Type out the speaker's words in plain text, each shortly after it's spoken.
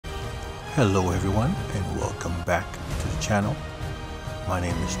Hello everyone and welcome back to the channel. My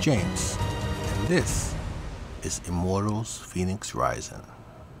name is James and this is Immortals Fenyx Rising.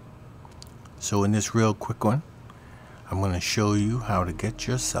 So in this real quick one, I'm going to show you how to get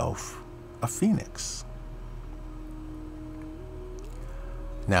yourself a Fenyx.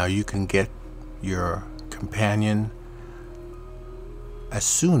 Now you can get your companion as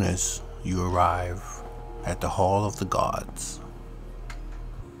soon as you arrive at the Hall of the Gods.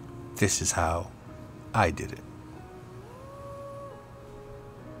 This is how I did it.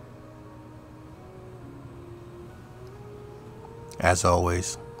 As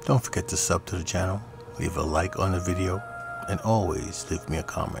always, don't forget to sub to the channel, leave a like on the video, and always leave me a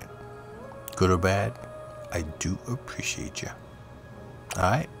comment. Good or bad, I do appreciate you.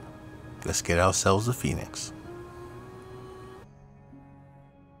 Alright, let's get ourselves a Fenyx.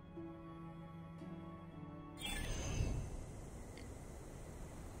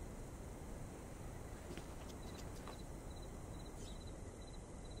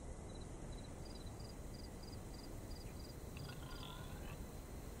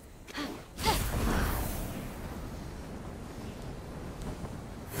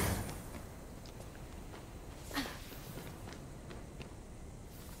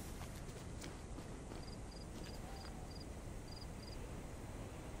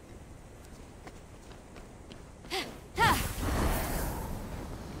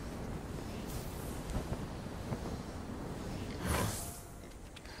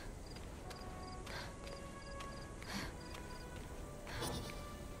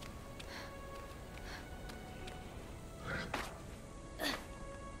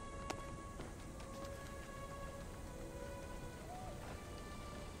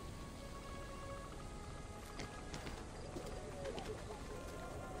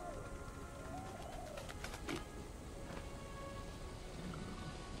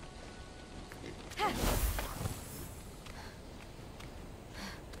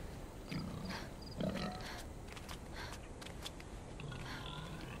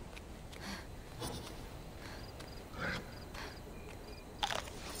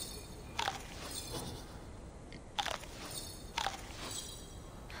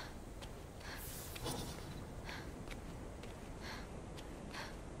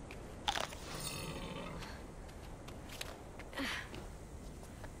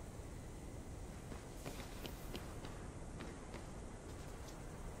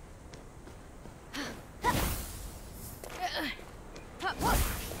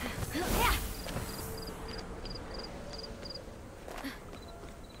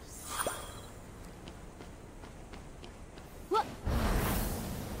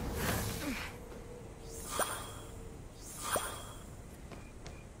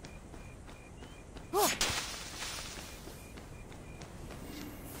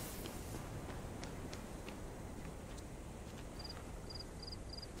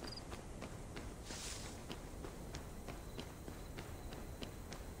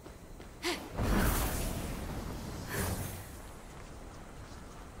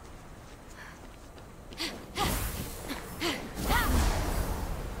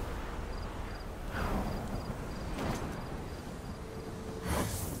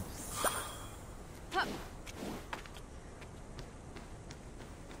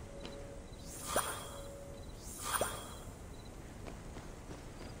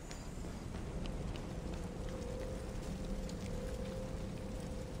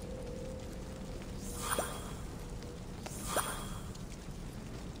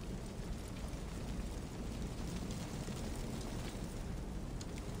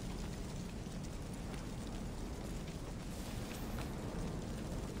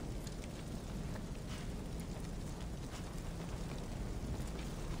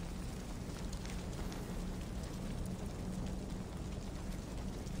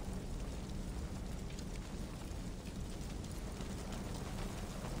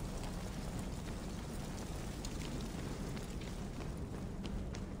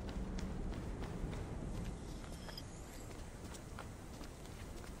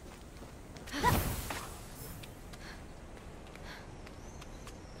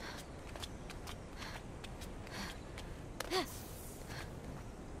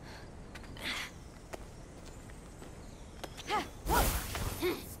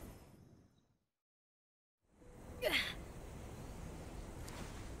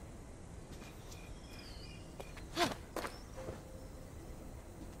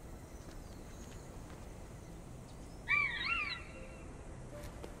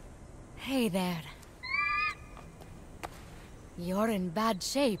 Hey there. You're in bad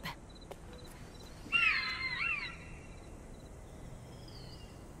shape.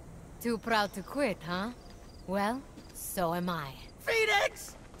 Too proud to quit, huh? Well, so am I.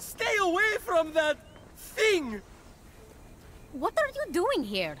 Fenyx! Stay away from that thing! What are you doing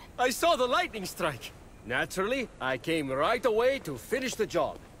here? I saw the lightning strike. Naturally, I came right away to finish the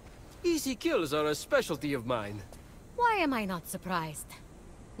job. Easy kills are a specialty of mine. Why am I not surprised?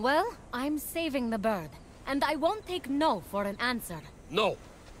 Well, I'm saving the bird, and I won't take no for an answer. No,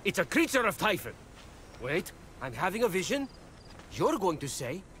 it's a creature of Typhon. Wait, I'm having a vision. You're going to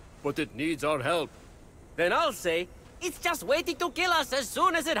say, but it needs our help. Then I'll say, it's just waiting to kill us as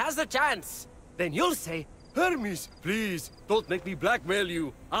soon as it has the chance. Then you'll say, Hermes, please, don't make me blackmail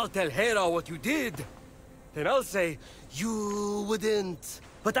you. I'll tell Hera what you did. Then I'll say, you wouldn't.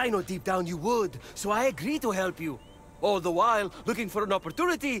 But I know deep down you would, so I agree to help you. All the while, looking for an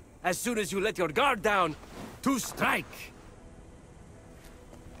opportunity, as soon as you let your guard down, to strike.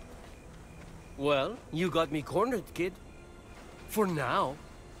 Well, you got me cornered, kid. For now.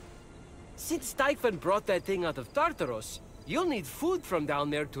 Since Typhon brought that thing out of Tartaros, you'll need food from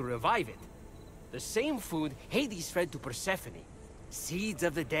down there to revive it. The same food Hades fed to Persephone. Seeds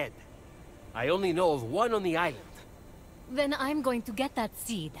of the dead. I only know of one on the island. Then I'm going to get that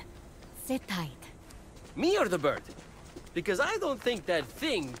seed. Sit tight. Me or the bird? Because I don't think that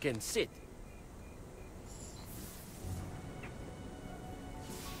thing can sit.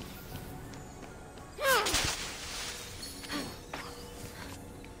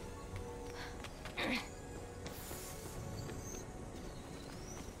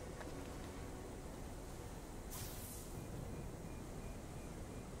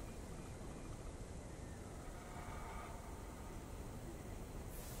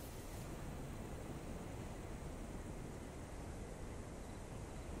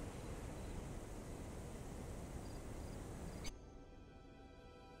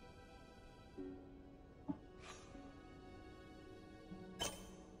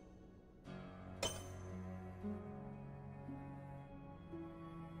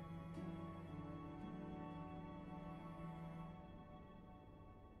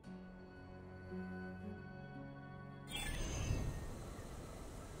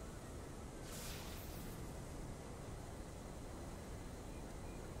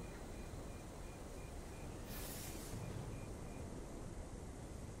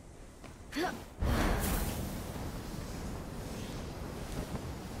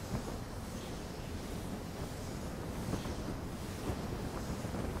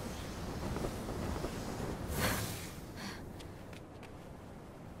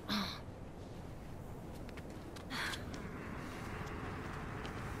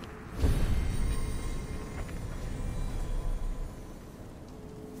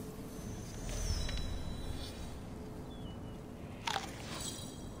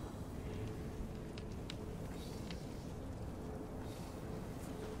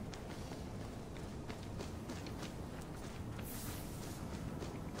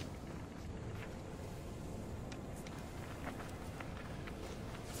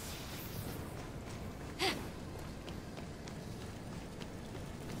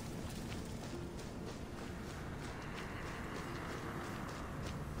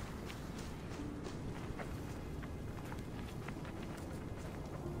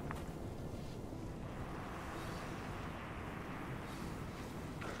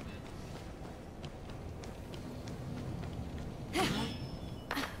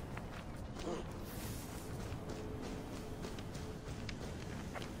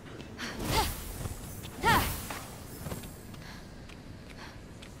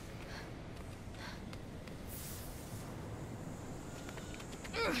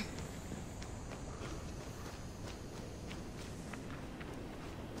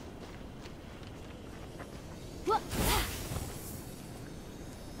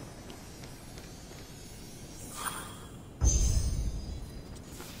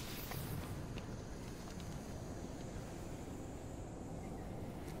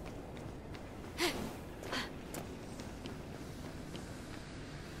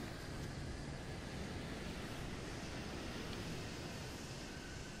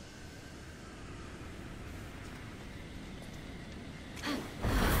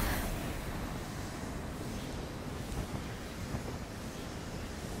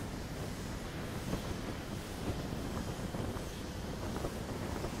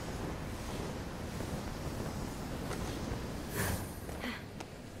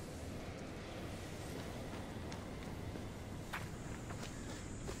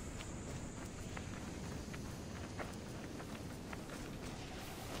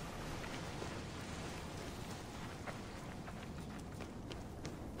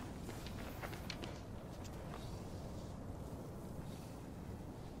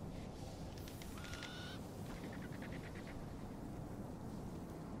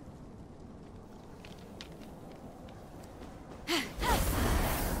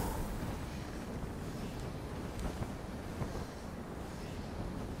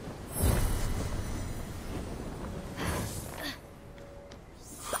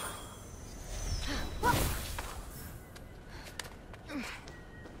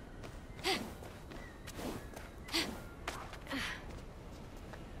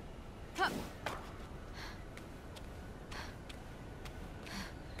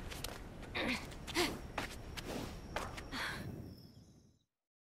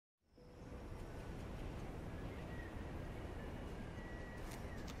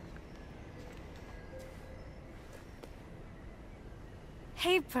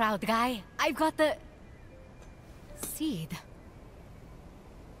 Hey, proud guy. I've got the... seed.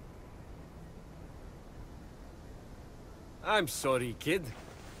 I'm sorry, kid.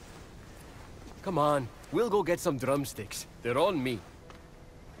 Come on, we'll go get some drumsticks. They're on me.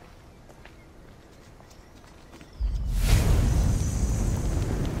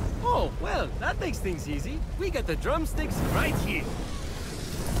 Oh, well, that makes things easy. We got the drumsticks right here.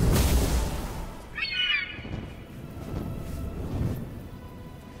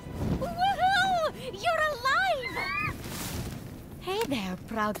 Woohoo! You're alive! Hey there,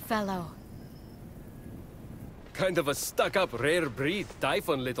 proud fellow. Kind of a stuck-up rare breed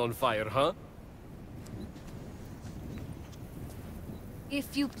Typhon lit on fire, huh?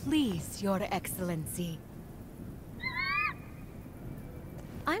 If you please, Your Excellency.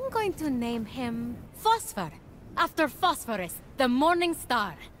 I'm going to name him Phosphor, after Phosphorus, the morning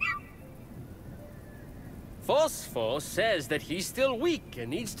star. Phosphor says that he's still weak and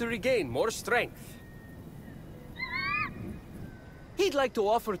needs to regain more strength. He'd like to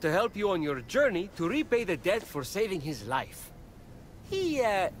offer to help you on your journey to repay the debt for saving his life. He,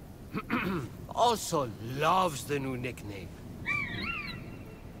 also loves the new nickname.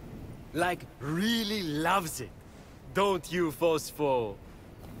 Like, really loves it. Don't you, Phosphor?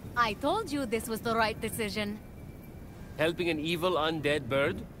 I told you this was the right decision. Helping an evil undead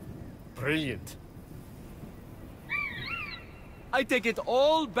bird? Brilliant. I take it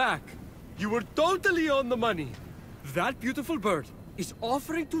all back. You were totally on the money. That beautiful bird is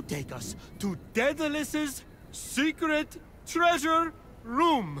offering to take us to Daedalus's secret treasure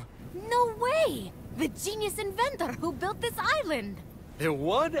room. No way! The genius inventor who built this island! The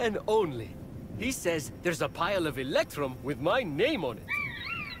one and only. He says there's a pile of Electrum with my name on it.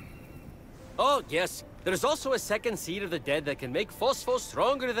 Oh, yes. There's also a second seed of the dead that can make Phosphor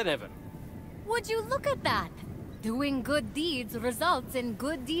stronger than ever. Would you look at that? Doing good deeds results in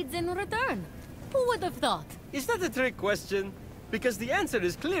good deeds in return. Who would have thought? Is that a trick question? Because the answer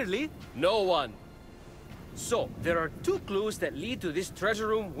is clearly no one. So, there are two clues that lead to this treasure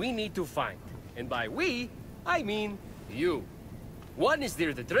room we need to find. And by we, I mean you. One is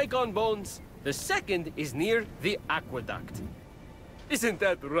near the Dracon bones, the second is near the aqueduct. Isn't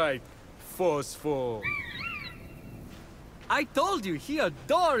that right, Phosphor? I told you he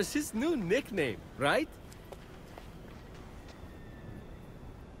adores his new nickname, right?